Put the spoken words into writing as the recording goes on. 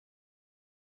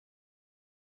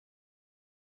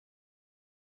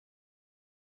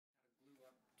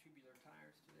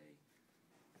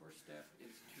step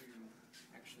is to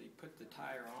actually put the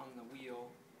tire on the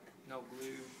wheel, no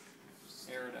glue,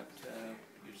 air it up to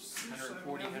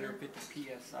 140, 150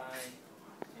 psi,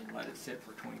 and let it sit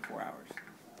for 24 hours.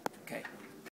 Okay.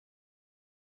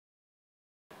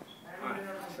 Alright,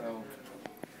 so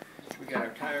we got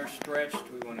our tire stretched.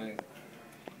 We want to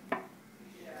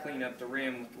clean up the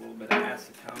rim with a little bit of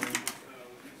acetone.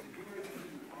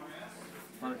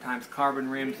 A lot of times carbon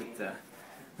rims, if the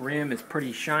rim is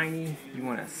pretty shiny, you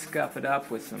want to scuff it up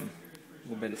with a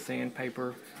little bit of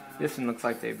sandpaper. This one looks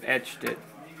like they've etched it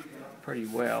pretty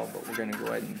well, but we're going to go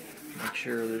ahead and make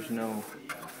sure there's no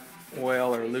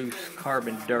oil or loose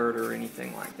carbon dirt or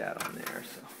anything like that on there.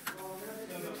 So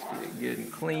let's get it good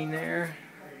and clean there.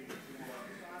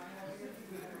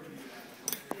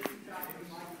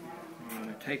 We're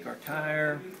going to take our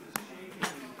tire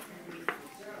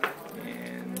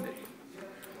and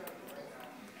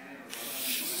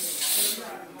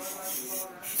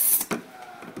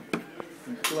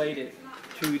inflate it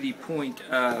to the point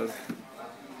of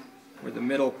where the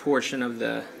middle portion of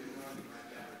the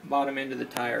bottom end of the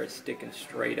tire is sticking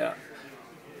straight up.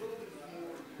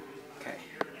 Okay.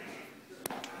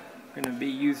 We're going to be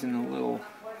using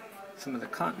some of the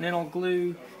Continental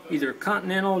glue, either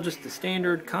Continental, just the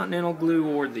standard Continental glue,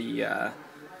 or the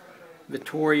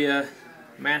Victoria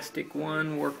Mastic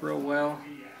one work real well.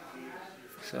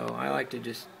 So I like to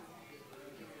just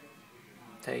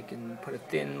take and put a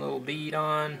thin little bead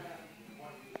on,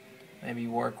 maybe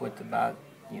work with about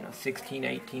 16,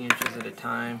 18 inches at a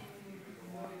time.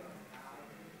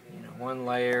 One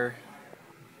layer,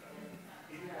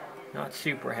 not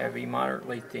super heavy,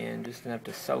 moderately thin, just enough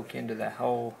to soak into the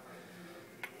whole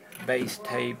base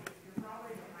tape.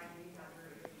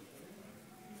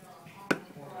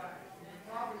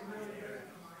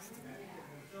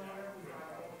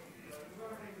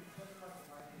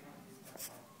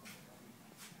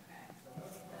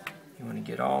 You want to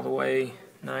get all the way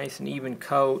nice and even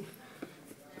coat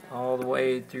all the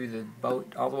way through the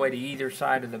boat, all the way to either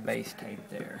side of the base tape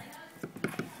there.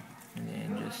 And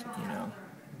then just,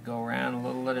 go around a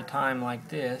little at a time like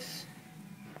this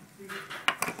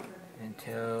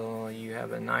until you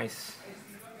have a nice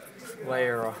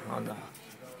layer on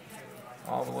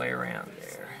all the way around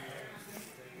there.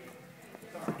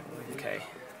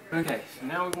 Okay, so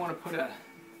now we want to put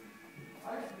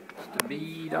just a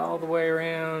bead all the way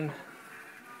around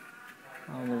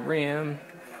on the rim.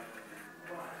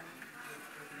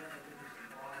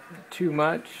 Not too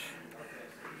much,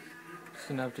 just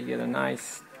enough to get a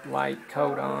nice light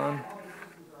coat on.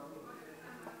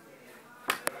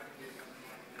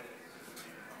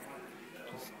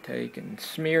 Just take and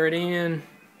smear it in,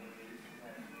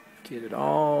 get it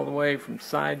all the way from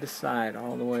side to side,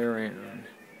 all the way around.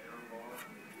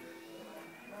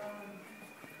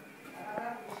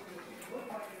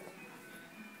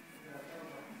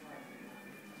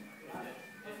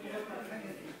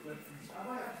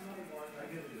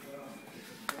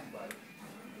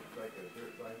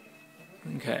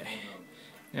 Okay,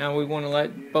 now we want to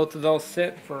let both of those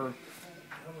sit for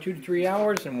 2 to 3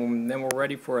 hours, and then we're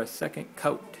ready for a second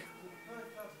coat.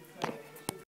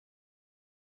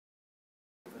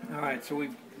 Alright, so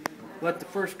we've let the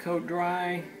first coat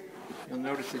dry. You'll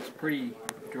notice it's pretty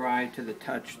dry to the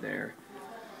touch there.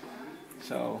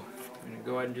 So I'm going to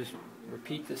go ahead and just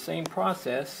repeat the same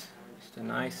process. Just a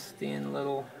nice thin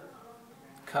little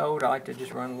coat. I like to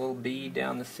just run a little bead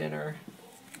down the center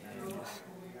and just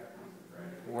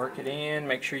work it in.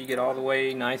 Make sure you get all the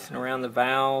way nice and around the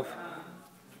valve.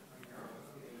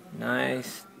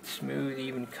 Nice, smooth,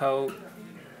 even coat.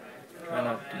 Try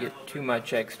not to get too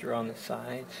much extra on the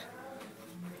sides.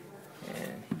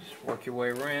 And just work your way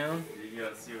around. You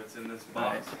gotta see what's in this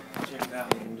box. Right. Check it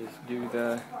out. And just do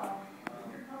the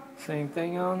same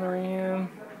thing on the rim.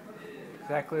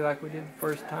 Exactly like we did the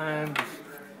first time. Just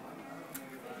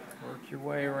work your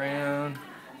way around.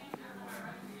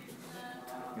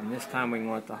 And this time we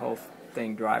can let the whole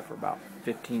thing dry for about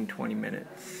 15-20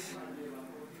 minutes.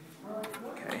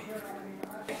 Okay,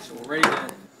 so we're ready to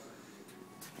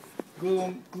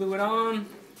glue it on.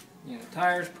 The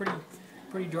tire's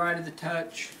pretty dry to the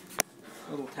touch,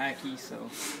 a little tacky, so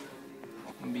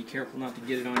be careful not to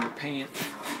get it on your pants.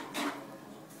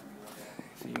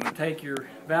 So you want to take your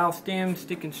valve stem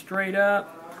sticking straight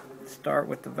up. Start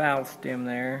with the valve stem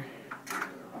there.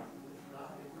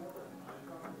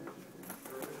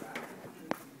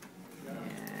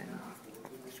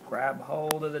 Grab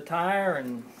hold of the tire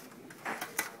and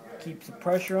keeps the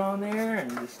pressure on there, and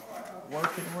just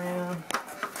work it around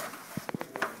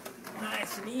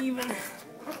nice and even.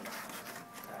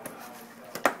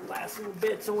 Last little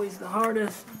bit's always the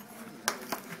hardest.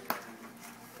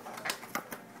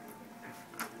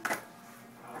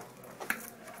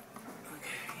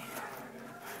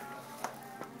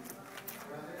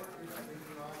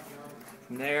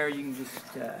 From there, you can just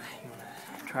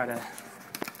try to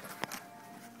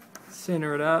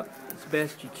center it up as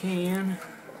best you can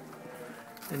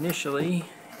initially.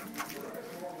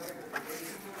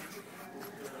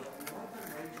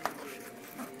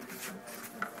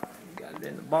 Got it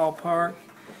in the ballpark.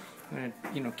 I'm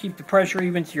gonna, keep the pressure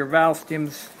even so your valve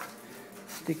stem's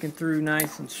sticking through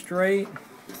nice and straight.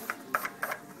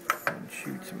 And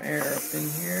shoot some air up in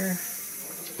here.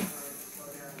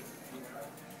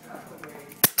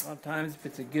 A lot of times, if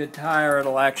it's a good tire,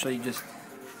 it'll actually just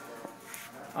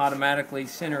automatically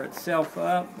center itself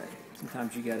up. But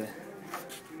sometimes you gotta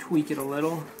tweak it a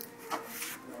little.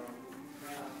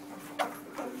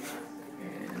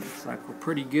 And looks like we're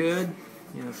pretty good.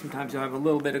 Sometimes you'll have a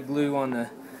little bit of glue on the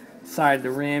side of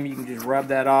the rim. You can just rub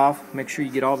that off. Make sure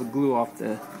you get all the glue off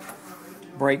the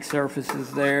brake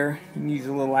surfaces there. You can use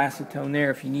a little acetone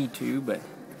there if you need to, but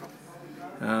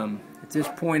at this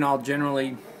point I'll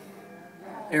generally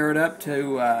air it up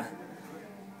to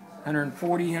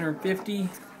 140, 150.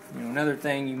 Another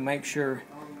thing, you make sure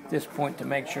at this point to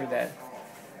make sure that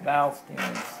valve stem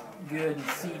is good and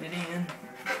seated in.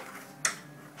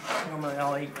 Normally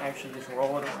I'll actually just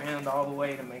roll it around all the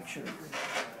way to make sure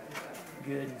it's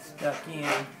good and stuck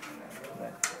in.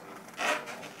 But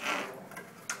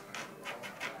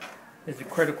it's a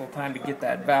critical time to get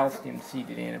that valve stem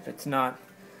seated in. If it's not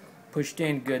pushed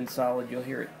in good and solid, you'll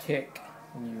hear it tick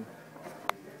when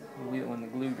the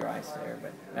glue dries there.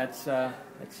 But that's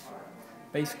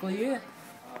basically it.